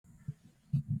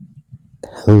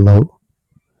Hello.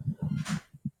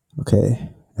 Okay,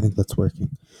 I think that's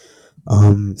working.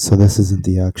 So this isn't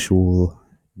the actual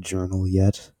journal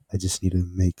yet. I just need to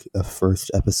make a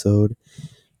first episode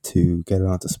to get it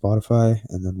onto Spotify,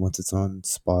 and then once it's on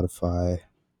Spotify,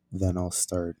 then I'll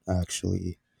start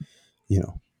actually, you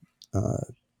know, uh,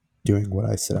 doing what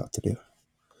I set out to do.